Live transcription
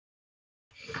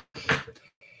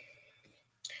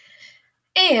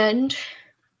And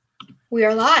we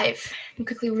are live. I'll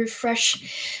quickly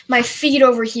refresh my feed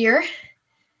over here.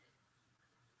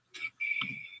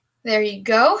 There you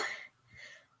go.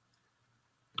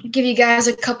 Give you guys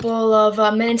a couple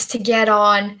of minutes to get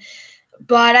on.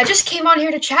 But I just came on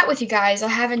here to chat with you guys. I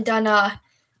haven't done a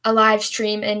live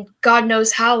stream in God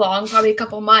knows how long, probably a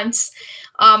couple months.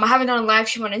 I haven't done a live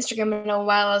stream on Instagram in a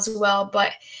while as well,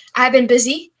 but I've been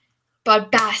busy.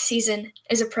 But bass season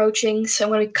is approaching, so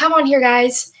I'm going to come on here,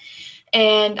 guys,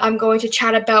 and I'm going to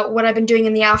chat about what I've been doing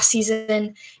in the off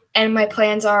season and my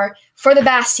plans are for the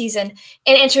bass season,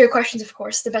 and answer your questions, of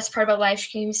course. The best part about live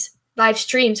streams,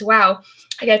 wow,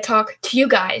 I got to talk to you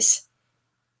guys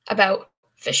about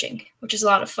fishing, which is a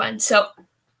lot of fun. So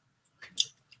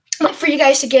I'd like for you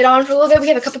guys to get on for a little bit. We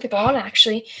have a couple people on,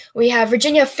 actually. We have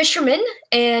Virginia Fisherman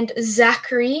and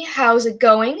Zachary. How's it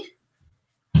going?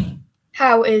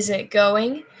 How is it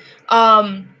going?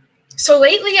 So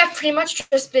lately I've pretty much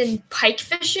just been pike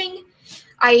fishing.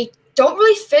 I don't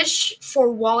really fish for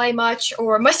walleye much,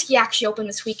 or muskie actually opened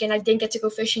this weekend. I didn't get to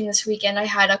go fishing this weekend. I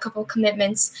had a couple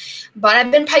commitments, but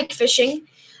I've been pike fishing.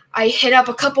 I hit up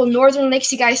a couple northern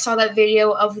lakes. You guys saw that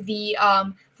video of the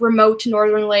remote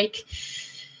northern lake.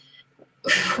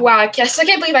 Wow, I still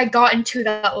can't believe I got into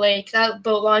that lake, that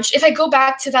boat launch. If I go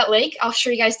back to that lake, I'll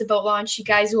show you guys the boat launch. You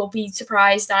guys will be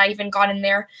surprised that I even got in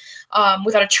there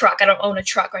without a truck. I don't own a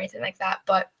truck or anything like that,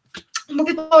 but more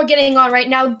people are getting on right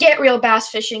now. Get Real Bass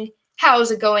Fishing.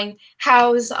 How's it going?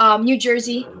 How's New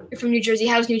Jersey? You're from New Jersey.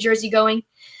 How's New Jersey going?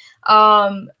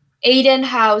 Aiden,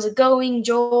 how's it going?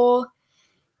 Joel,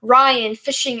 Ryan,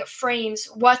 Fishing Frames.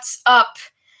 What's up?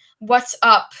 What's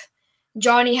up?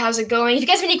 Johnny, how's it going? If you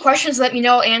guys have any questions, let me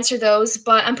know. I'll answer those.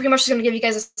 But I'm pretty much just going to give you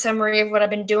guys a summary of what I've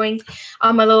been doing,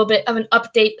 a little bit of an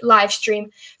update live stream.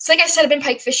 So like I said, I've been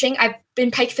pike fishing. I've been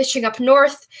pike fishing up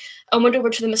north. I went over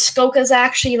to the Muskokas,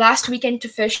 actually, last weekend to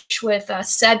fish with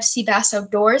Seb, Sea Bass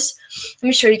Outdoors. Let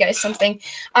me show you guys something.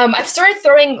 I've started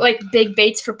throwing, like, big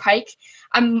baits for pike.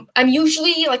 I'm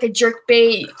usually like a jerk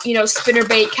bait, spinner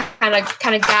bait kind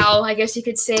of gal, I guess you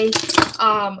could say,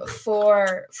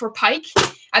 for pike.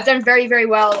 I've done very, very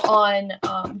well on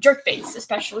jerk baits,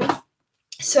 especially.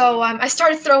 So I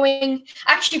started throwing,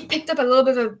 actually picked up a little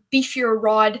bit of a beefier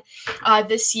rod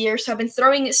this year. So I've been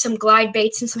throwing some glide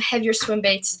baits and some heavier swim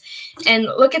baits. And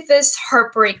look at this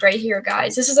heartbreak right here,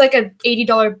 guys. This is like a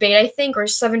 $80 bait, I think, or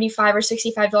 $75 or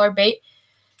 $65 bait.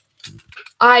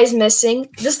 Eyes missing.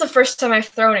 This is the first time I've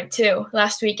thrown it too,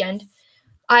 last weekend.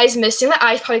 Eyes missing. That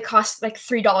eyes probably cost like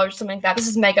 $3, something like that. This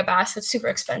is Mega Bass. It's super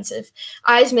expensive.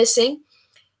 Eyes missing.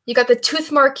 You got the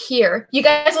tooth mark here. You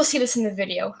guys will see this in the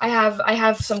video. I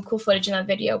have some cool footage in that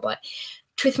video, but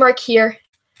tooth mark here.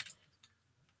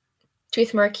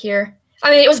 Tooth mark here. I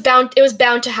mean, it was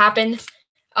bound to happen.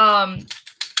 I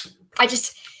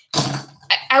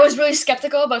was really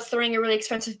skeptical about throwing a really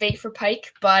expensive bait for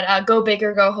pike, but go big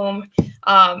or go home.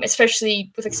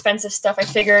 Especially with expensive stuff, I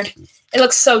figured it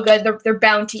looks so good. They're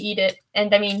bound to eat it,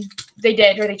 and I mean, they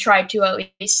did, or they tried to at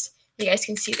least. You guys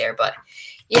can see there, but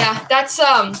yeah, that's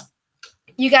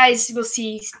you guys will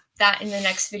see that in the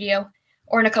next video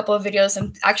or in a couple of videos.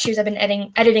 And actually, I've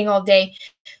been editing all day.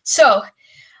 So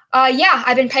yeah,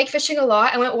 I've been pike fishing a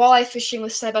lot. I went walleye fishing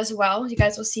with Seb as well. You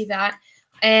guys will see that.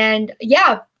 And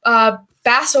yeah,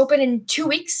 Bass open in 2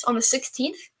 weeks on the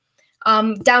 16th.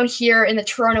 Down here in the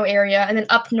Toronto area, and then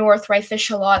up north where I fish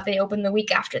a lot, they open the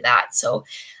week after that. So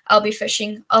I'll be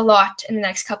fishing a lot in the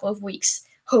next couple of weeks,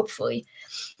 hopefully.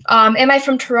 Am I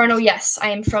from Toronto? Yes, I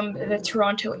am from the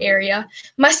Toronto area.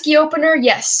 Muskie opener?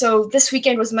 Yes. So this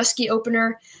weekend was muskie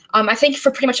opener, I think for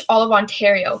pretty much all of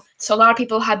Ontario. So a lot of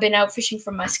people have been out fishing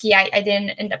for muskie. I didn't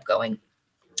end up going.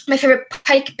 My favorite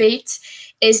pike bait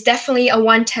is definitely a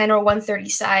 110 or 130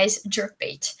 size jerk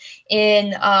bait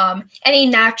in any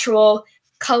natural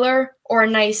color or a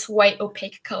nice white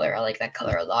opaque color. I like that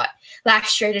color a lot.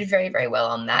 Laxated very, very well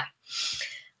on that.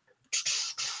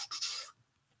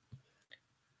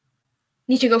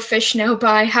 Need to go fish now.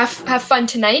 Bye. Have fun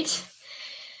tonight.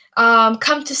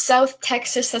 Come to South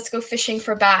Texas. Let's go fishing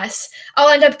for bass. I'll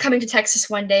end up coming to Texas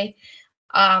one day.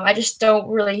 I just don't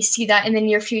really see that in the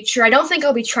near future. I don't think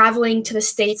I'll be traveling to the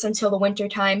States until the winter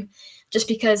time, just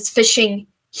because fishing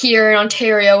here in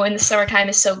Ontario in the summertime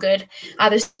is so good.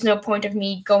 There's no point of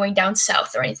me going down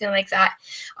south or anything like that,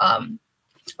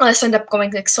 unless I end up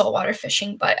going like saltwater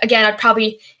fishing. But again, I'd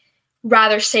probably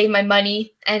rather save my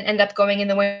money and end up going in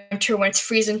the winter when it's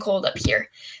freezing cold up here.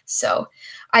 So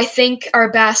I think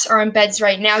our bass are on beds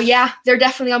right now. Yeah, they're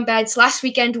definitely on beds. Last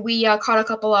weekend we caught a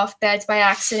couple off beds by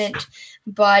accident,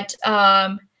 but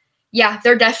yeah,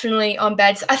 they're definitely on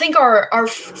beds. I think our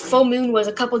full moon was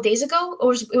a couple days ago.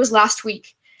 It was last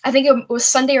week. I think it was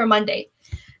Sunday or Monday,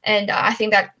 and I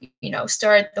think that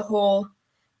started the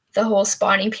whole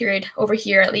spawning period over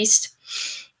here at least.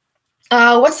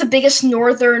 What's the biggest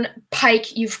northern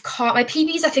pike you've caught? My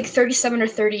PB is I think 37 or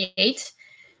 38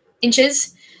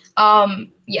 inches.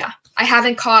 Yeah, I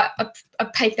haven't caught a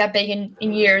pike that big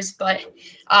in years, but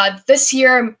this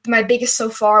year my biggest so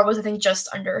far was I think just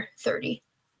under 30,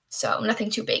 so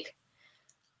nothing too big.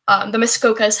 The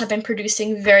Muskokas have been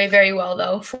producing very, very well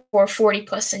though for 40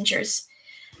 plus inches.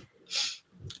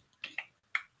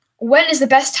 When is the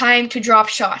best time to drop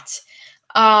shots?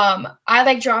 I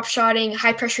like drop shotting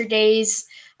high pressure days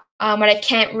when I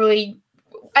can't really.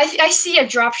 I see a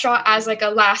drop shot as like a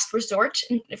last resort.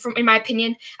 In my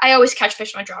opinion, I always catch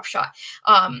fish on a drop shot.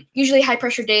 Usually high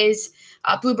pressure days,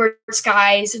 bluebird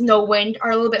skies, no wind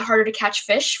are a little bit harder to catch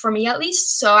fish for me at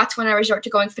least. So that's when I resort to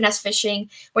going finesse fishing,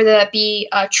 whether that be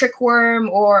a trick worm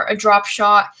or a drop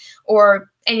shot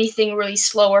or anything really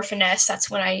slow or finesse. That's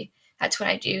when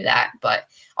I do that. But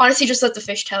honestly, just let the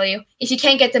fish tell you. If you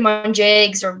can't get them on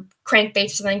jigs or crankbaits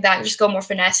or something like that, just go more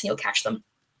finesse and you'll catch them.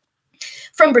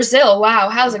 From Brazil, wow,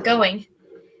 how's it going?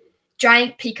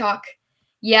 Giant peacock.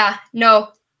 Yeah,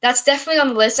 no, that's definitely on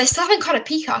the list. I still haven't caught a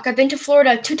peacock. I've been to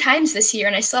Florida 2 times this year,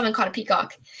 and I still haven't caught a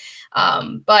peacock.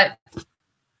 But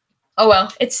oh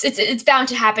well, it's bound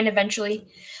to happen eventually.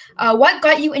 What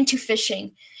got you into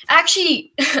fishing?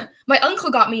 Actually, my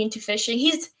uncle got me into fishing.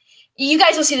 You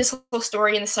guys will see this whole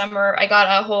story in the summer. I got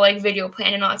a whole video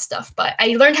plan and all that stuff. But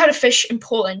I learned how to fish in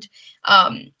Poland.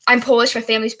 I'm Polish. My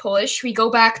family's Polish. We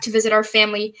go back to visit our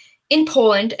family in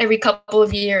Poland every couple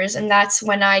of years, and that's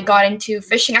when I got into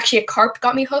fishing. Actually, a carp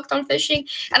got me hooked on fishing.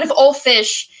 Out of all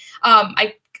fish,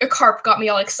 a carp got me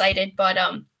all excited. But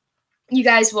you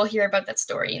guys will hear about that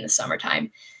story in the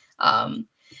summertime.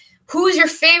 Who's your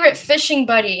favorite fishing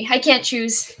buddy? I can't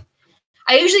choose.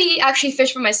 I usually actually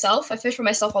fish for myself. I fish for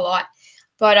myself a lot,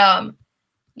 but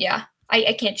yeah,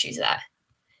 I can't choose that.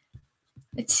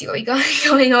 Let's see what we got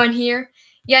going on here.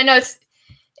 Yeah, no,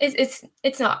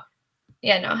 it's not.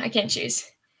 Yeah, no, I can't choose.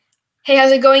 Hey,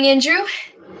 how's it going, Andrew?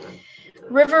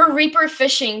 River Reaper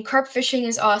fishing, carp fishing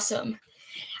is awesome.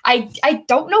 I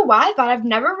don't know why, but I've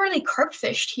never really carp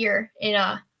fished here in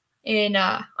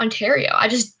Ontario.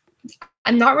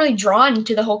 I'm not really drawn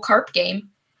to the whole carp game.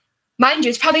 Mind you,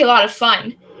 it's probably a lot of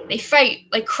fun. They fight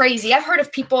like crazy. I've heard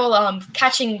of people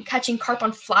catching carp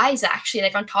on flies, actually,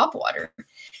 like on top water.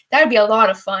 That would be a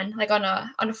lot of fun, like on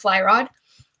a fly rod.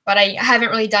 But I haven't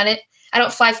really done it. I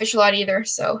don't fly fish a lot either.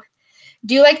 So,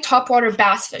 do you like topwater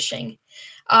bass fishing?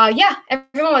 Yeah,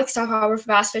 everyone likes topwater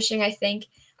bass fishing, I think.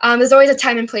 There's always a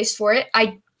time and place for it.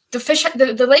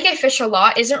 The lake I fish a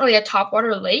lot isn't really a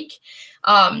topwater lake,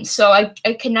 so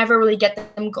I can never really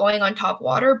get them going on top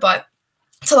water. But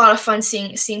it's a lot of fun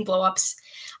seeing blow-ups.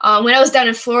 When I was down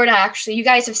in Florida, actually, you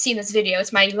guys have seen this video.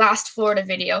 It's my last Florida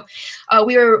video.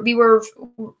 We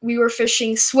were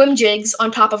fishing swim jigs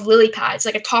on top of lily pads,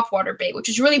 like a topwater bait, which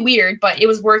is really weird, but it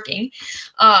was working.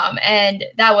 And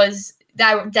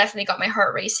that definitely got my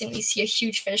heart racing. You see a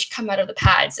huge fish come out of the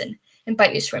pads and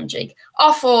bite your swim jig.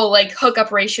 Awful like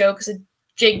hookup ratio because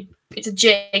it's a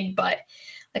jig, but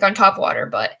like on top water.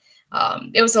 But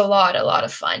it was a lot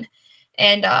of fun.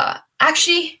 And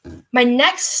actually,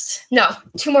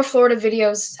 two more Florida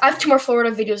videos. I have 2 more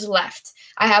Florida videos left.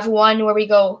 I have one where we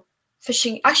go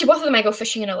fishing. Actually, both of them I go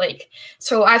fishing in a lake.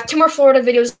 So I have 2 more Florida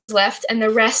videos left, and the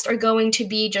rest are going to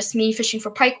be just me fishing for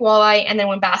pike, walleye, and then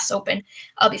when bass open,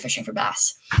 I'll be fishing for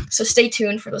bass. So stay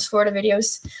tuned for those Florida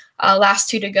videos. Last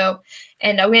 2 to go.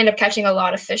 And we end up catching a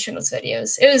lot of fish in those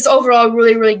videos. It was overall a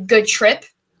really, really good trip.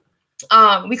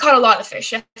 We caught a lot of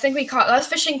fish. I think we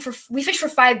fished for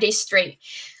 5 days straight.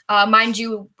 Mind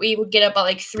you, we would get up at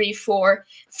like 3, 4,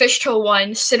 fish till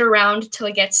 1, sit around till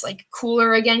it gets like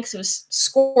cooler again because it was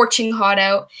scorching hot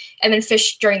out, and then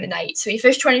fish during the night. So we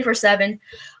fished 24/7.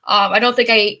 I don't think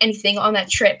I ate anything on that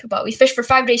trip, but we fished for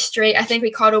 5 days straight. I think we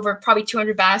caught over probably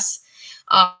 200 bass.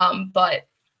 But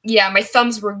yeah, my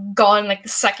thumbs were gone like the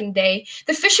second day.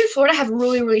 The fish in Florida have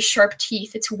really, really sharp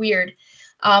teeth. It's weird.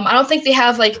 I don't think they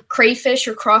have like crayfish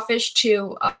or crawfish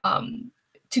to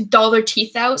dull their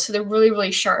teeth out, so they're really,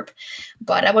 really sharp.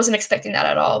 But I wasn't expecting that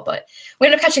at all. But we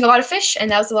ended up catching a lot of fish,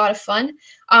 and that was a lot of fun.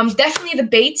 Definitely the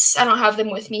baits. I don't have them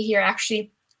with me here,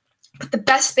 actually. But the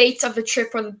best baits of the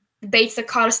trip, or the baits that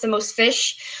caught us the most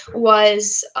fish,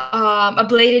 was a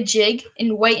bladed jig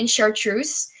in white and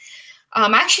chartreuse. I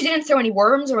actually didn't throw any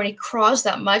worms or any craws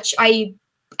that much.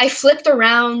 I flipped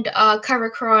around cover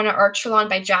craw on an archelon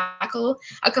by Jackal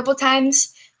a couple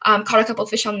times. Caught a couple of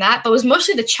fish on that, but it was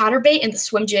mostly the chatterbait and the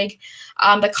swim jig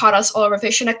that caught us all over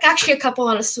fish, and actually a couple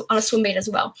on a swim bait as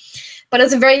well. But it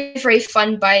was a very, very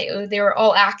fun bite. They were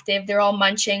all active. They were all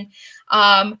munching.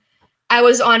 I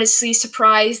was honestly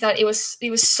surprised that it was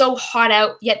so hot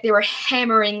out, yet they were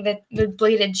hammering the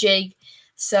bladed jig.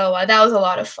 So that was a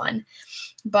lot of fun.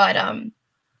 But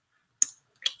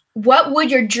what would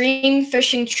your dream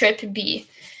fishing trip be?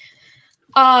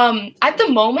 At the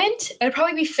moment, I'd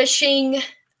probably be fishing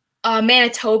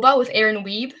Manitoba with Aaron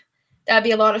Weeb. That'd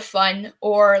be a lot of fun.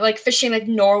 Or like fishing like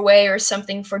Norway or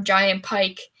something for giant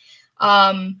pike.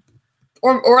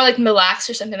 Or like Mille Lacs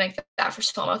or something like that for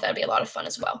smallmouth. That'd be a lot of fun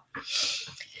as well.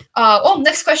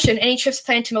 Next question. Any trips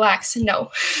planned to Mille Lacs? No.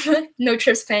 No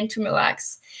trips planned to Mille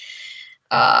Lacs.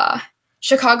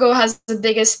 Chicago has the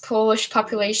biggest Polish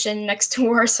population next to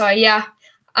Warsaw. Yeah,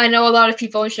 I know a lot of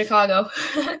people in Chicago.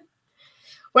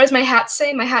 What does my hat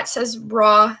say? My hat says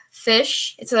Raw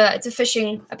Fish. It's a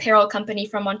fishing apparel company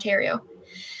from Ontario.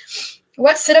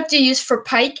 What setup do you use for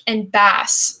pike and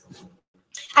bass?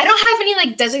 I don't have any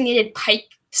like designated pike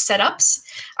setups.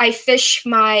 I fish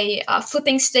my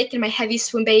flipping stick and my heavy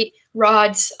swim bait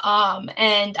rods,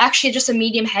 and actually just a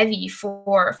medium heavy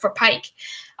for pike.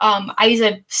 I use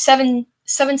a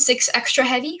 7.6 extra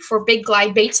heavy for big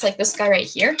glide baits like this guy right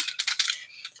here.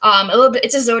 A little bit,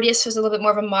 it's a Zodiac, so it's a little bit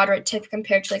more of a moderate tip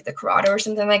compared to like the Corrado or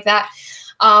something like that.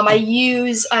 I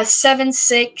use a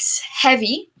 7.6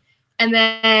 heavy and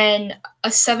then a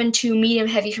 7.2 medium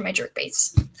heavy for my jerk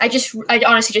baits. I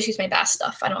honestly just use my bass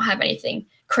stuff. I don't have anything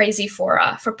crazy for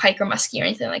pike or muskie or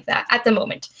anything like that at the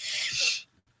moment.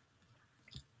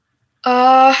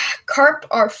 Carp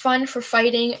are fun for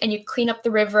fighting and you clean up the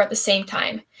river at the same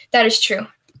time. That is true.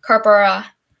 Carp are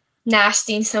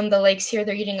nasty in some of the lakes here.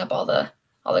 They're eating up all the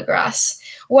grass.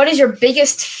 What is your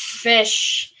biggest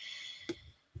fish?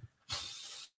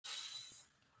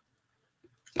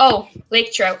 Oh,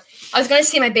 lake trout. I was going to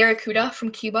say my barracuda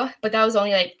from Cuba, but that was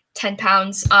only like 10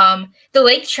 pounds. The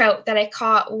lake trout that I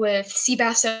caught with Sea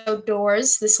Bass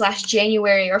Outdoors this last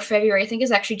January or February, I think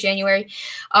it's actually January.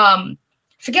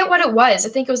 Forget what it was. I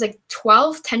think it was like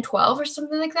 10, 12 or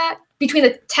something like that. Between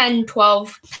the 10,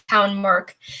 12 pound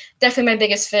mark. Definitely my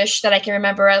biggest fish that I can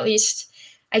remember at least.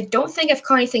 I don't think I've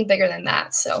caught anything bigger than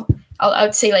that. So I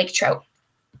would say lake trout.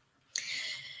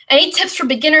 Any tips for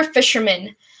beginner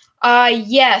fishermen?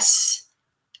 Yes.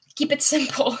 Keep it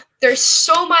simple. There's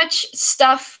so much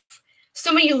stuff,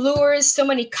 so many lures, so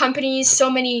many companies, so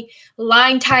many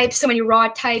line types, so many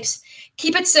rod types.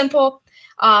 Keep it simple.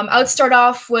 I would start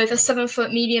off with a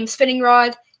 7-foot medium spinning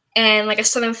rod and like a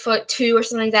 7'2" or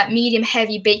something like that medium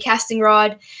heavy bait casting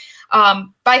rod.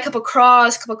 Buy a couple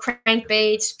craws, couple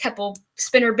crankbaits, couple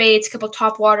spinner baits, couple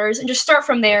top waters, and just start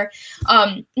from there.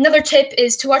 Another tip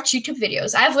is to watch YouTube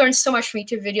videos. I've learned so much from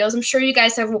YouTube videos. I'm sure you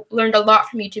guys have learned a lot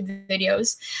from YouTube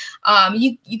videos.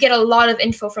 You get a lot of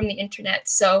info from the internet,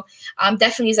 so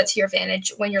definitely use that to your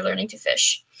advantage when you're learning to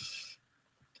fish.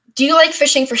 Do you like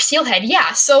fishing for steelhead?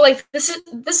 Yeah. So like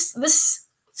this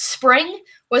spring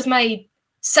was my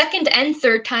second and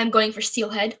third time going for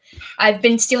steelhead. I've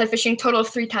been steelhead fishing a total of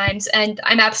 3 times, and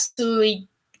I'm absolutely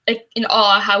like in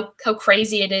awe how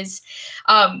crazy it is.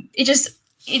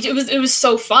 It was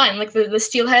so fun. Like the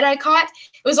steelhead I caught,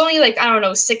 it was only like, I don't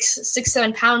know,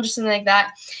 6-7 pounds or something like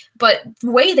that. But the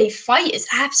way they fight is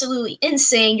absolutely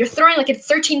insane. You're throwing like a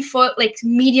 13-foot like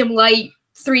medium light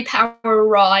 3-power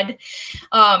rod.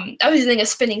 I was using a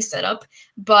spinning setup,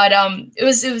 but it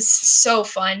was so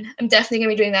fun. I'm definitely gonna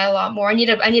be doing that a lot more. I need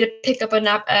to pick up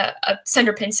a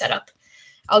center pin setup.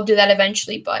 I'll do that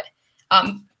eventually, but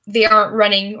they aren't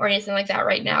running or anything like that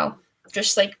right now.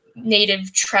 Just like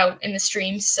native trout in the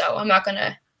streams, so I'm not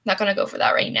gonna go for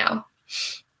that right now.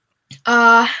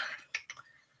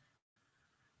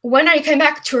 When are you coming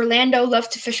back to Orlando?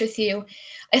 Love to fish with you.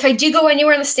 If I do go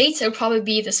anywhere in the States, it would probably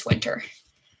be this winter.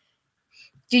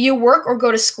 Do you work or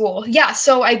go to school? Yeah,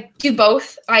 so I do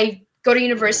both. I go to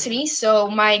university, so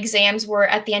my exams were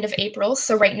at the end of April.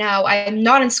 So right now I'm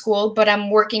not in school, but I'm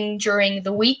working during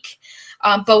the week,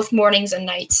 both mornings and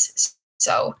nights.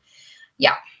 So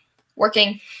yeah,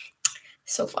 working,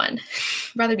 so fun.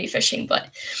 Rather be fishing,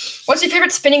 but what's your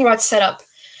favorite spinning rod setup?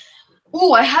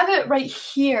 Ooh, I have it right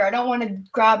here. I don't want to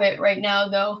grab it right now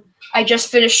though. I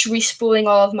just finished respooling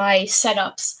all of my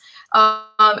setups.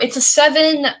 It's a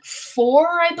 7.4,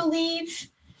 I believe.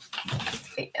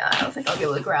 Yeah, I don't think I'll be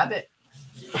able to grab it.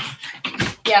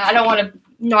 Yeah, I don't want to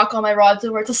knock all my rods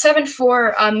over. It's a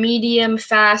 7.4 medium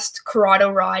fast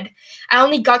Corrado rod. I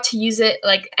only got to use it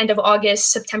like end of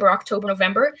August, September, October,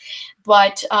 November,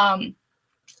 but I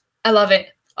love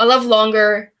it. I love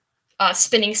longer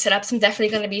spinning setups. I'm definitely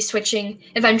going to be switching.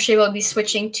 Eventually, we'll be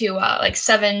switching to like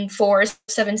 7.4s,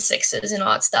 7.6s, and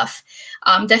all that stuff.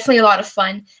 Definitely a lot of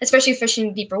fun, especially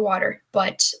fishing deeper water.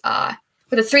 But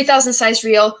with a 3,000 size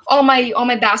reel, all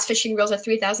my bass fishing reels are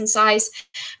 3,000 size.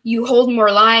 You hold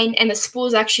more line, and the spool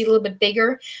is actually a little bit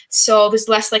bigger, so there's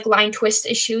less like line twist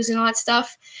issues and all that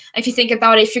stuff. If you think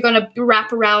about it, if you're going to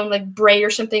wrap around like braid or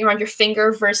something around your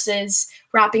finger versus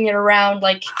wrapping it around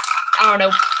like, I don't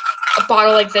know, a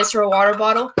bottle like this or a water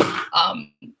bottle,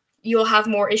 you'll have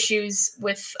more issues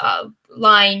with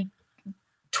line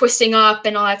twisting up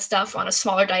and all that stuff on a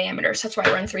smaller diameter. So that's why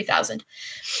I run 3,000.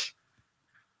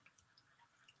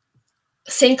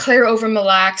 St. Clair over Mille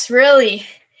Lacs, really?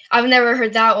 I've never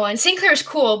heard that one. St. Clair is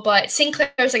cool, but St.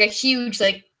 Clair is like a huge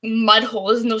like mud hole.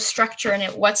 There's no structure in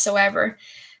it whatsoever.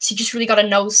 So you just really got to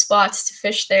know spots to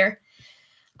fish there.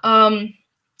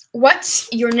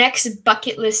 What's your next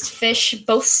bucket list fish,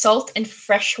 both salt and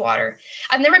freshwater?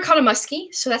 I've never caught a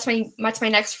muskie, so that's my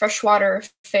next freshwater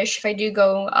fish if I do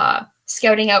go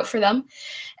scouting out for them.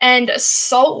 And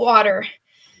saltwater.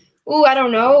 Ooh, I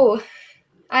don't know.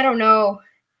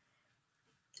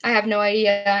 I have no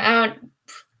idea.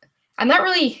 I'm not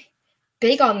really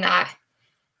big on that.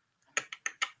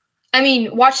 I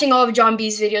mean, watching all of John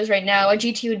B's videos right now, a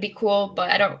GT would be cool, but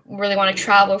I don't really want to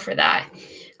travel for that.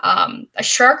 A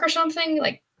shark or something,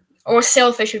 like, or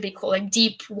sailfish would be cool, like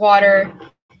deep water,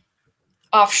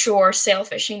 offshore sail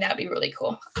fishing. That'd be really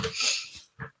cool.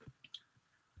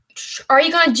 Are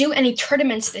you going to do any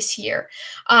tournaments this year?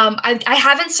 I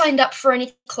haven't signed up for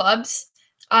any clubs.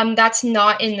 That's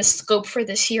not in the scope for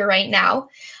this year right now.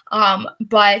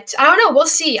 But I don't know. We'll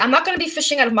see. I'm not going to be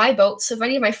fishing out of my boat. So if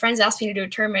any of my friends ask me to do a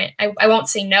tournament, I won't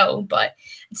say no, but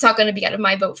it's not going to be out of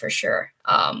my boat for sure.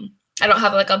 I don't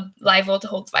have like a live well to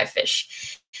hold 5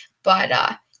 fish. But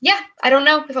yeah, I don't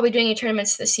know if I'll be doing any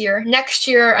tournaments this year. Next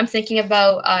year, I'm thinking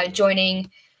about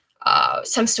joining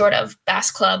some sort of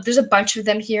bass club. There's a bunch of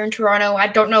them here in Toronto. I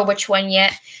don't know which one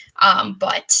yet,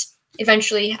 but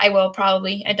eventually I will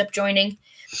probably end up joining.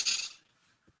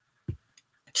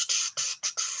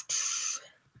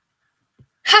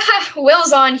 Haha,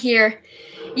 Will's on here.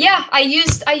 Yeah, I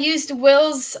used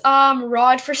Will's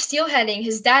rod for steelheading.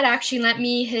 His dad actually lent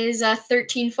me his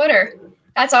 13-footer.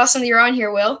 That's awesome that you're on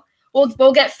here, Will.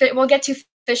 We'll get to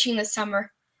fishing this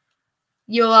summer.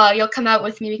 You'll come out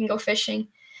with me. We can go fishing.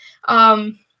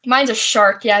 Mine's a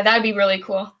shark. Yeah, that'd be really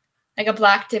cool. Like a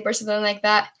black tip or something like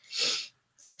that.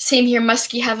 Same here.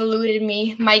 Muskie have eluded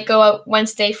me. Might go out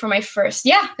Wednesday for my first.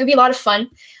 Yeah, it'd be a lot of fun.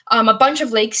 A bunch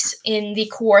of lakes in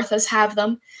the Kawarthas have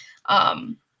them.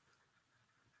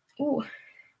 Ooh.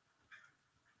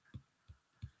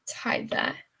 Let's hide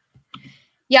that.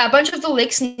 Yeah, a bunch of the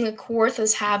lakes in the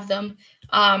Kawarthas have them.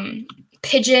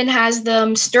 Pigeon has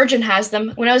them. Sturgeon has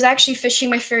them. When I was actually fishing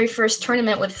my very first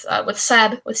tournament with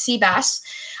Seb, with sea bass,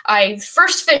 I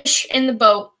first fish in the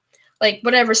boat, like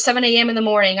whatever, 7 a.m. in the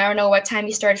morning. I don't know what time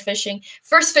he started fishing.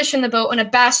 First fish in the boat in a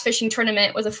bass fishing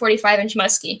tournament was a 45-inch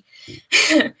muskie.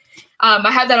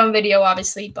 I had that on video,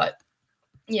 obviously, but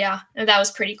yeah, that was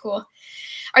pretty cool.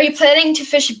 Are you planning to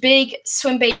fish big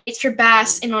swim baits for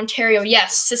bass in Ontario?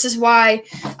 Yes, this is why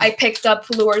I picked up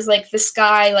lures like this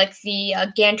guy, like the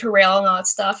Ganter Rail and all that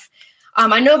stuff.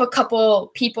 I know of a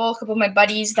couple of my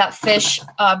buddies that fish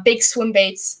big swim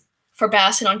baits for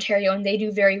bass in Ontario, and they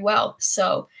do very well.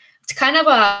 So it's kind of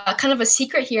a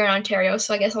secret here in Ontario.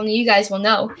 So I guess only you guys will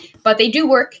know, but they do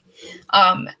work.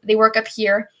 They work up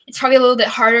here. It's probably a little bit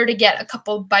harder to get a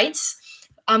couple bites.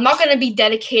 I'm not going to be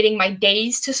dedicating my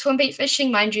days to swim bait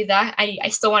fishing, mind you that. I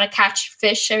still want to catch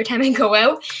fish every time I go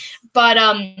out. But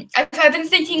I've been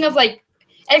thinking of, like,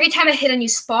 every time I hit a new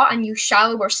spot, a new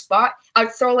shallower spot, I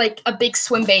would throw, like, a big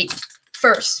swim bait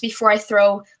first before I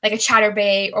throw, like, a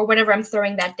chatterbait or whatever I'm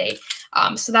throwing that day.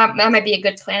 So that might be a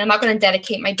good plan. I'm not going to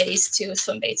dedicate my days to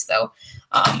swim baits, though.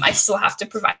 I still have to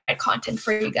provide content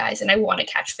for you guys, and I want to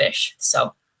catch fish.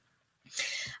 So,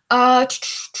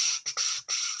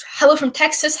 hello from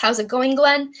Texas. How's it going,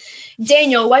 Glenn?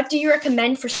 Daniel, what do you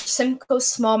recommend for Simcoe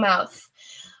smallmouth?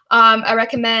 I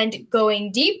recommend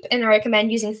going deep, and I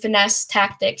recommend using finesse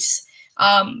tactics.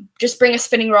 Just bring a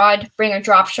spinning rod, bring a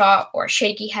drop shot or a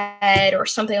shaky head or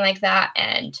something like that,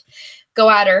 and go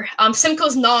at her.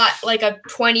 Simcoe's not like a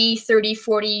 20, 30,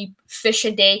 40 fish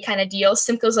a day kind of deal.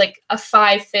 Simcoe's like a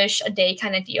 5 fish a day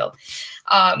kind of deal.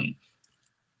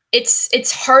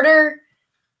 It's harder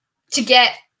to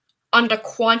get on the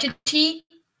quantity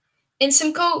in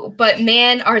Simcoe, but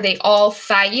man, are they all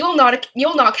fat. You'll not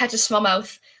catch a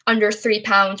smallmouth under 3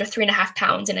 pounds or 3.5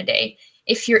 pounds in a day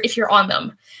if you're on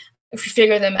them, if you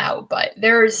figure them out. But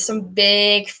there's some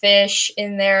big fish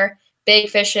in there. big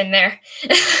fish in there.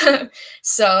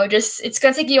 So it's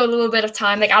gonna take you a little bit of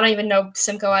time. Like, I don't even know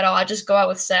Simcoe at all. I just go out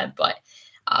with Seb, but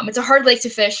it's a hard lake to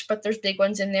fish, but there's big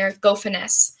ones in there. Go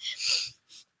finesse.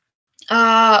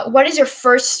 What is your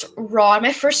first rod?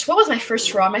 What was my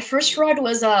first rod? My first rod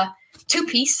was a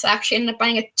 2-piece. I actually ended up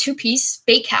buying a 2-piece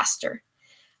bait caster.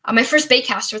 My first bait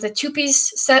caster was a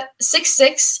 2-piece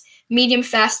 6'6" medium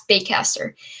fast bait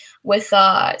caster with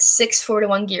 6:4 to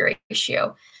 1 gear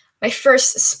ratio. My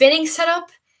first spinning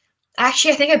setup,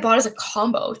 actually, I think I bought as a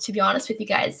combo, to be honest with you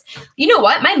guys. You know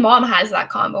what? My mom has that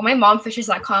combo. My mom fishes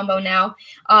that combo now.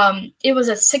 It was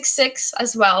a 6'6"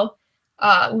 as well,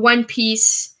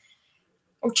 1-piece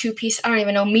or 2-piece, I don't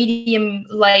even know, medium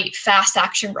light fast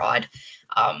action rod.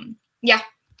 Yeah,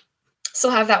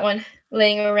 still have that one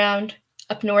laying around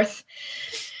up north.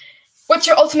 What's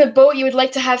your ultimate boat you would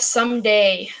like to have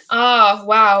someday? Oh,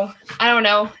 wow. I don't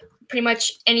know. Pretty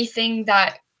much anything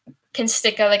that can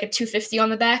stick like a 250 on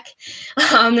the back.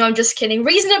 No, I'm just kidding.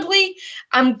 Reasonably,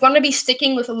 I'm going to be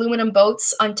sticking with aluminum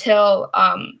boats until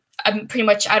I'm pretty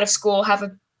much out of school, have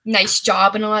a nice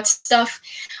job and all that stuff.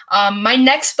 My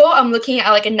next boat, I'm looking at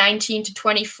like a 19 to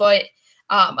 20 foot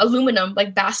aluminum,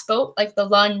 like bass boat, like the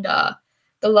Lund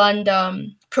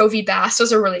Pro V Bass.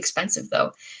 Those are really expensive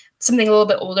though. Something a little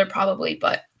bit older probably,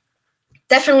 but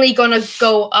definitely gonna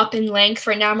go up in length.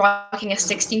 Right now I'm rocking a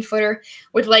 16 footer.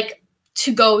 Would like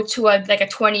to go to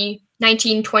a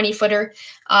 19, 20 footer.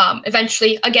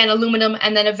 Eventually, again, aluminum,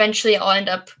 and then eventually I'll end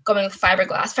up going with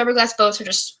fiberglass. Fiberglass boats are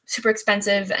just super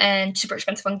expensive and super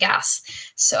expensive on gas.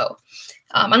 So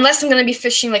unless I'm going to be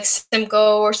fishing like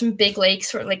Simcoe or some big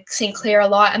lakes or like St. Clair a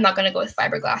lot, I'm not going to go with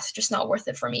fiberglass. It's just not worth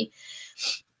it for me.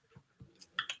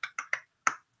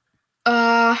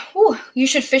 You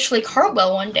should fish Lake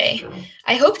Hartwell one day.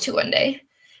 I hope to one day.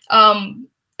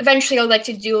 Eventually I'd like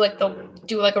to do like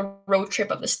a road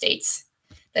trip of the States.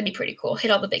 That'd be pretty cool.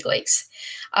 Hit all the big lakes.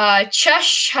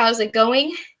 Cześć, how's it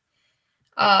going?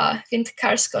 Into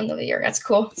Karsko Nowy Year. That's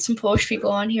cool. Some Polish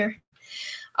people on here.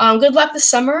 Good luck this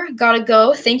summer. Gotta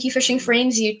go. Thank you, Fishing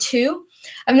Frames. You too.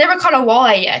 I've never caught a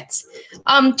walleye yet.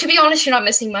 To be honest, you're not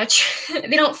missing much.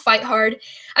 They don't fight hard.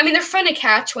 I mean, they're fun to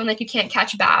catch when like you can't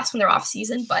catch bass when they're off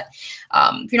season, but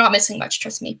you're not missing much.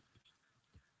 Trust me.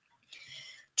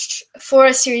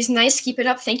 Florida series, nice. Keep it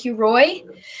up. Thank you, Roy.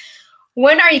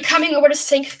 When are you coming over to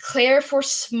St. Clair for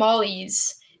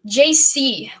Smallies?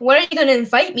 JC, when are you going to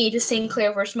invite me to St.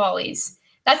 Clair for Smallies?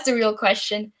 That's the real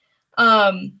question.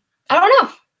 I don't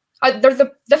know.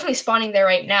 They're definitely spawning there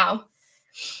right now.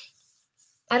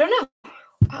 I don't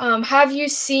know. Have you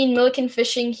seen Milliken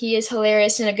fishing? He is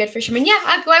hilarious and a good fisherman. Yeah,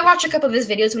 I watch a couple of his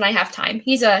videos when I have time.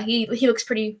 He looks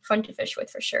pretty fun to fish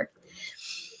with for sure.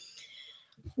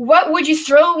 What would you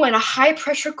throw when a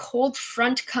high-pressure cold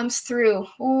front comes through?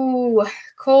 Ooh,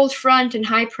 cold front and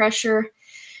high pressure.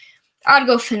 I'd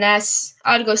go finesse.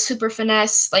 I'd go super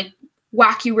finesse, like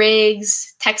wacky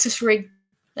rigs, Texas rig,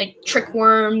 like trick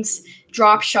worms,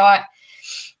 drop shot.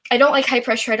 I don't like high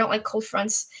pressure. I don't like cold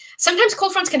fronts. Sometimes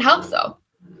cold fronts can help, though,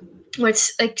 when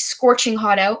it's like scorching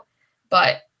hot out.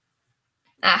 But,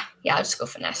 yeah, I'll just go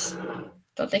finesse.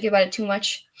 Don't think about it too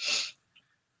much.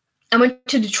 I went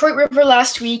to Detroit River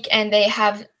last week, and they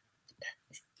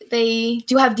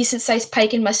do have decent-sized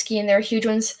pike and muskie, and they're huge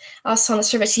ones also on the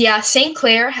surface. Yeah, St.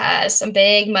 Clair has some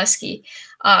big muskie.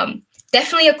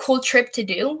 Definitely a cool trip to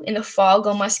do in the fall,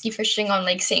 go muskie fishing on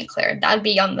Lake St. Clair. That'd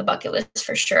be on the bucket list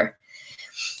for sure.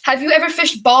 Have you ever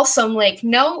fished Balsam Lake?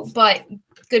 No, but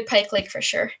good pike lake for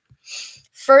sure.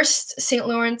 First, St.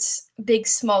 Lawrence, big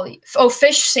smallie. Oh,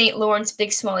 fish St. Lawrence,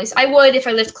 big smallies. I would if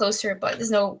I lived closer, but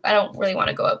I don't really want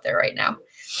to go out there right now.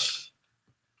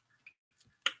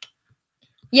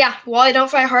 Yeah, walleye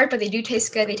don't fry hard, but they do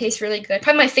taste good. They taste really good.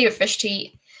 Probably my favorite fish to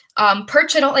eat.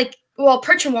 Perch, I don't like. Well,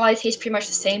 perch and walleye taste pretty much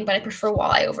the same, but I prefer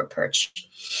walleye over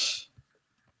perch.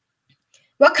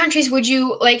 What countries would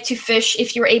you like to fish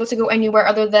if you were able to go anywhere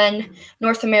other than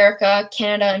North America,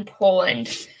 Canada, and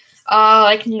Poland?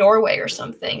 Like Norway or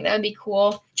something. That would be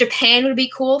cool. Japan would be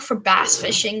cool for bass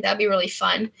fishing. That'd be really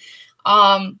fun.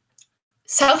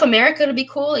 South America would be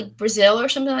cool, like Brazil or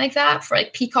something like that for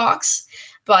like peacocks.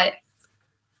 But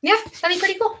yeah, that'd be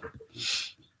pretty cool.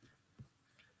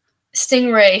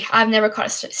 Stingray. I've never caught a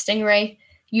stingray.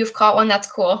 You've caught one. That's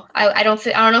cool. I don't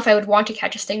know if I would want to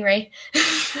catch a stingray.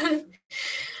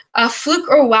 Fluke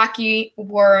or wacky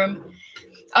worm.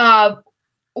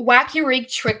 Wacky rig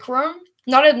trick worm.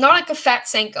 Not like a fat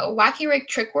Senko. Wacky rig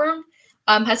trick worm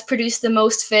has produced the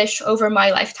most fish over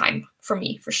my lifetime for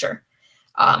me, for sure.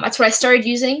 That's what I started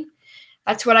using.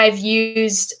 That's what I've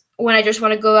used when I just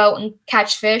want to go out and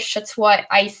catch fish. That's what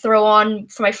I throw on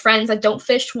for my friends that don't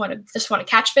fish, just want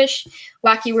to catch fish.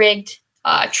 Wacky rigged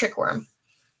trick worm.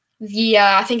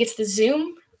 I think it's the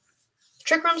Zoom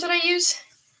trick worms that I use.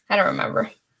 I don't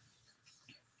remember.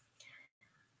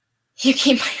 You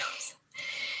keep my nose.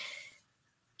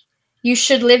 You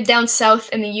should live down south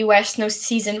in the U.S. No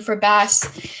season for bass.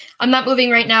 I'm not moving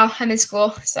right now. I'm in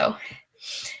school, so.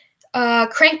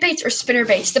 Crankbaits or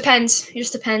spinnerbaits? Depends. It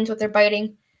just depends what they're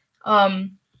biting. I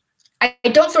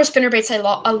don't throw spinnerbaits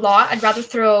a lot. I'd rather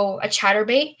throw a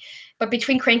chatterbait. But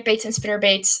between crankbaits and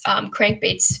spinnerbaits,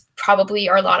 crankbaits probably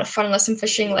are a lot of fun unless I'm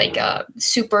fishing like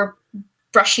super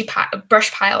brush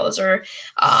piles or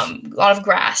a lot of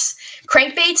grass.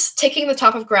 Crankbaits, taking the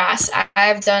top of grass,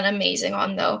 I've done amazing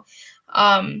on though.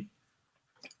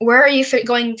 Where are you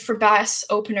going for bass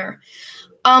opener?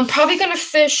 Probably gonna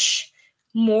fish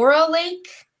Mora Lake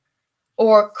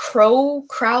or Crow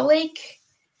Lake.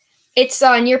 It's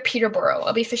near Peterborough.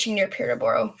 I'll be fishing near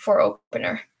Peterborough for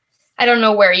opener. I don't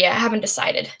know where yet. I haven't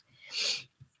decided.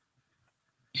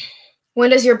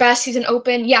 When does your bass season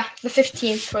open? Yeah, the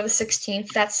 15th or the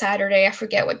 16th. That's Saturday. I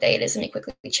forget what day it is. Let me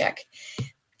quickly check.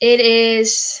 It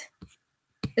is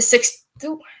the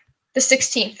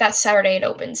 16th. That's Saturday it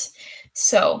opens.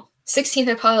 So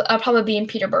 16th, I'll probably be in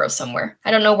Peterborough somewhere.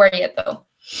 I don't know where yet, though.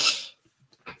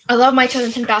 I love my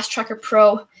 2010 Bass Tracker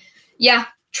Pro. Yeah,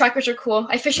 trackers are cool.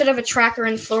 I fish out of a tracker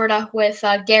in Florida with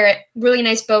Garrett. Really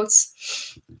nice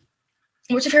boats.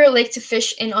 What's your favorite lake to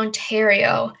fish in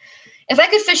Ontario? If I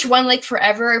could fish one lake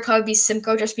forever, it'd probably be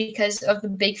Simcoe just because of the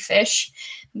big fish.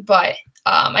 But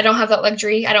I don't have that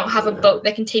luxury. I don't have a boat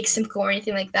that can take Simcoe or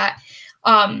anything like that.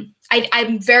 I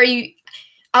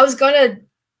was going to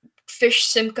fish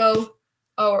Simcoe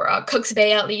or Cook's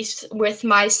Bay at least with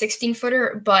my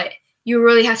 16-footer, but you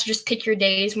really have to just pick your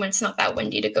days when it's not that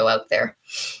windy to go out there.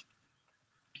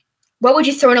 What would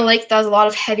you throw in a lake that has a lot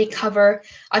of heavy cover?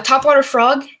 A topwater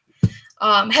frog?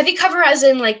 Heavy cover as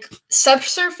in like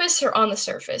subsurface or on the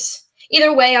surface.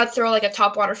 Either way, I'd throw like a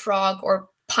topwater frog or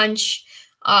punch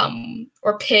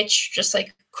or pitch, just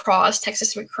like craws,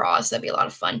 Texas sweet craws. That'd be a lot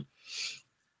of fun.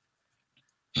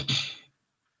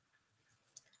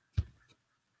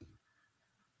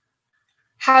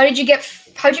 How did you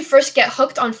first get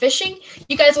hooked on fishing?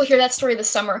 You guys will hear that story this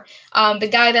summer. The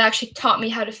guy that actually taught me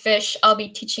how to fish, I'll be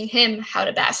teaching him how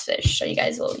to bass fish. So you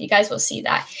guys will see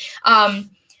that.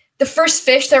 The first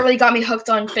fish that really got me hooked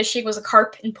on fishing was a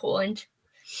carp in Poland.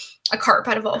 A carp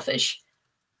out of all fish.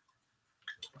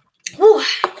 Woo.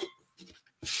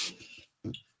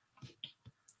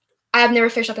 I've never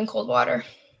fished up in cold water.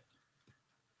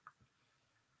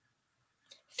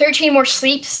 13 more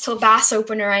sleeps till bass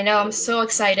opener. I know. I'm so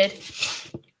excited.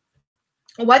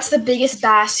 What's the biggest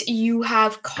bass you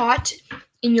have caught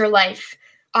in your life?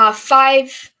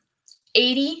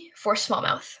 580 for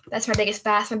smallmouth. That's my biggest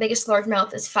bass. My biggest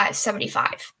largemouth is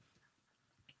 575.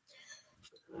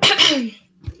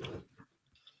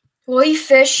 Will you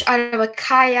fish out of a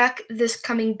kayak this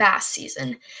coming bass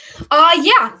season?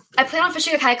 Yeah. I plan on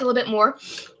fishing a kayak a little bit more.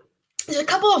 There's a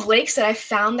couple of lakes that I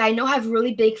found that I know have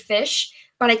really big fish,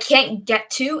 but I can't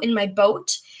get to in my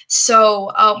boat.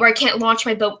 So, where I can't launch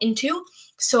my boat into.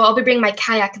 So I'll be bringing my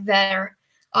kayak there.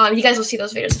 You guys will see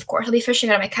those videos, of course. I'll be fishing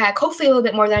out of my kayak, hopefully a little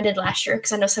bit more than I did last year,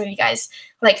 because I know some of you guys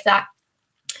like that.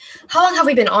 How long have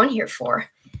we been on here for?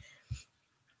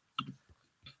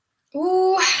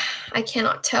 Ooh, I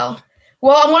cannot tell.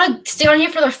 Well, I want to stay on here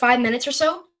for like 5 minutes or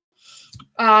so.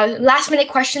 Last minute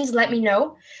questions, let me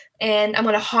know. And I'm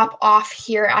going to hop off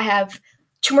here. I have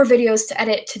 2 more videos to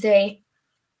edit today,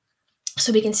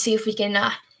 so we can see if we can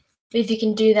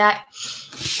do that.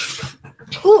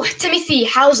 Ooh, Timothy,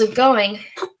 how's it going?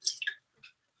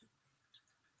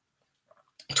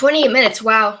 28 minutes,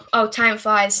 wow. Oh, time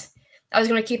flies. I was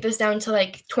going to keep this down to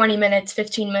like 20 minutes,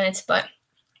 15 minutes, but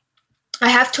I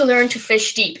have to learn to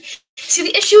fish deep. See,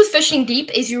 the issue with fishing deep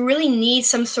is you really need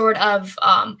some sort of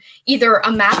either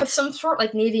a map of some sort,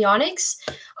 like Navionics,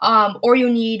 or you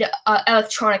need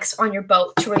electronics on your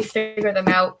boat to really figure them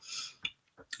out.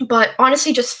 But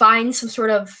honestly, just find some sort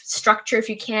of structure if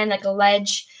you can, like a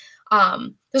ledge.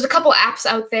 There's a couple apps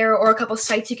out there or a couple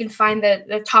sites you can find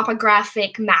the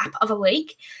topographic map of a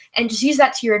lake and just use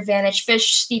that to your advantage.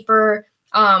 Fish steeper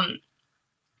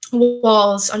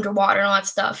walls underwater and all that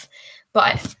stuff.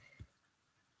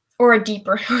 Or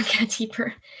get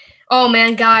deeper. Oh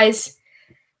man, guys.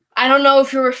 I don't know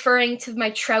if you're referring to my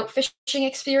trout fishing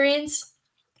experience.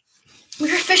 We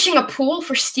were fishing a pool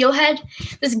for steelhead.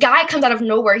 This guy comes out of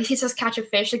nowhere. He sees us catch a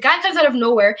fish. The guy comes out of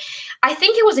nowhere. I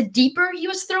think it was a deeper he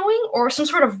was throwing or some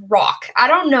sort of rock. I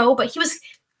don't know, but he was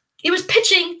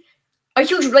pitching a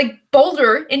huge like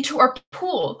boulder into our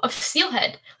pool of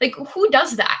steelhead. Like, who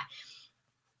does that?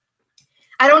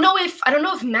 I don't know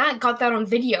if Matt got that on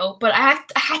video, but I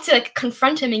had to like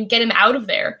confront him and get him out of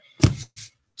there.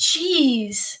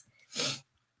 Jeez.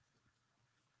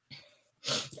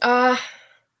 Have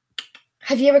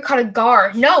you ever caught a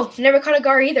gar? No, never caught a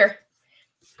gar either.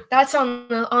 That's on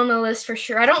the list for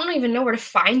sure. I don't even know where to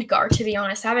find gar, to be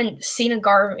honest. I haven't seen a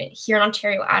gar here in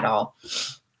Ontario at all.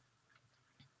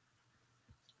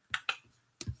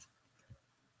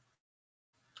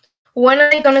 When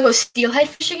are they gonna go steelhead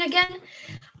fishing again?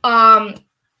 I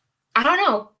don't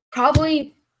know.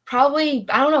 Probably.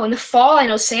 I don't know. In the fall, I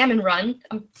know salmon run.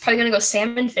 I'm probably gonna go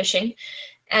salmon fishing,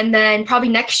 and then probably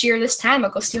next year this time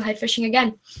I'll go steelhead fishing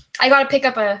again. I gotta pick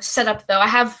up a setup though. I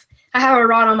have a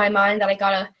rod on my mind that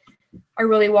I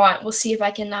really want. We'll see if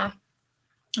I can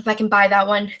buy that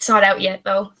one. It's not out yet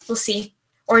though. We'll see.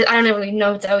 Or I don't really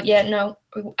know if it's out yet. No,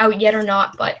 out yet or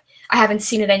not. But I haven't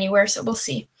seen it anywhere, so we'll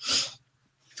see.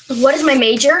 What is my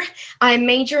major? I'm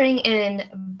majoring in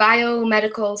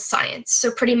biomedical science. So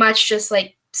pretty much just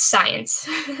like science,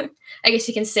 I guess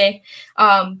you can say.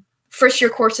 First year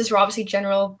courses were obviously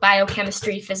general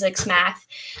biochemistry, physics, math.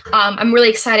 I'm really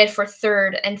excited for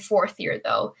third and fourth year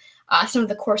though. Some of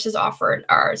the courses offered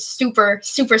are super,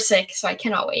 super sick, so I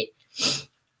cannot wait.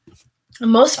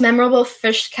 Most memorable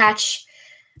fish catch.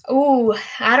 Ooh,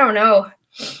 I don't know.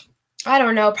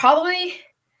 Probably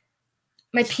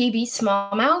my PB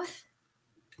smallmouth.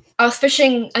 I was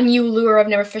fishing a new lure I've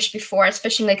never fished before. I was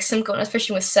fishing like Simcoe, and I was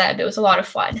fishing with Seb. It was a lot of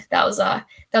fun. That was a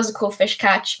cool fish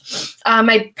catch.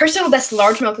 My personal best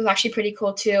largemouth was actually pretty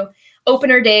cool too.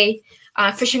 Opener day,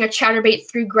 fishing a chatterbait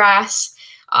through grass.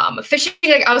 I was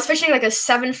fishing like a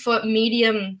 7-foot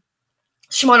medium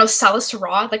Shimano Celis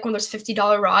rod, like one of those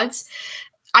 $50 rods.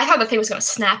 I thought the thing was going to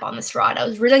snap on this rod. I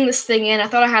was reeling this thing in. I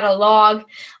thought I had a log,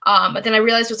 but then I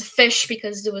realized it was a fish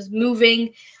because it was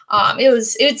moving. I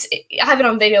have it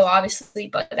on video, obviously,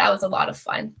 but that was a lot of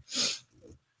fun.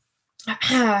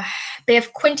 Bay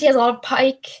of Quinte has a lot of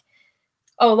pike.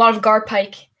 Oh, a lot of gar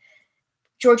pike.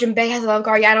 Georgian Bay has a lot of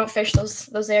gar. Yeah, I don't fish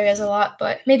those areas a lot,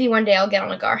 but maybe one day I'll get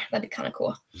on a gar. That'd be kind of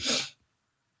cool.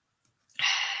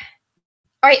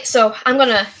 All right, so I'm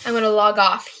gonna log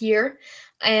off here,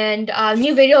 and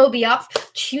new video will be up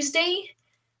Tuesday,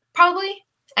 probably,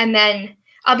 and then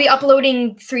I'll be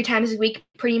uploading 3 times a week,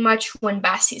 pretty much when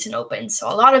bass season opens. So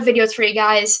a lot of videos for you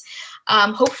guys.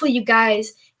 Hopefully you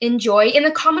guys enjoy. In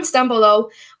the comments down below,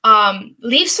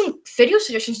 leave some video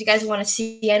suggestions you guys want to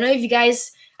see. I know you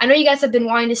guys have been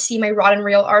wanting to see my rod and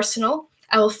reel arsenal.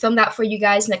 I will film that for you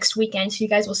guys next weekend, so you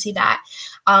guys will see that.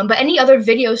 But any other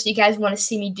videos you guys want to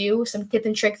see me do, some tip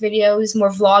and trick videos, more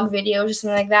vlog videos, or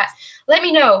something like that, let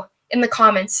me know in the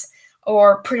comments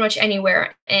or pretty much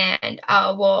anywhere, and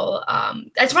I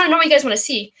just want to know what you guys want to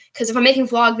see, because if I'm making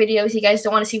vlog videos, you guys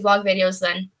don't want to see vlog videos,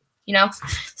 then, you know.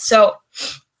 So,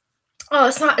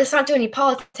 let's not do any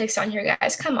politics on here,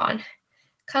 guys. Come on,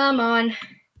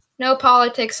 no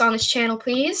politics on this channel,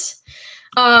 please.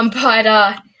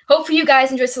 But hopefully you guys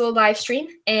enjoyed this little live stream,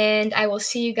 and I will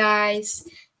see you guys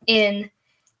in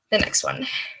the next one.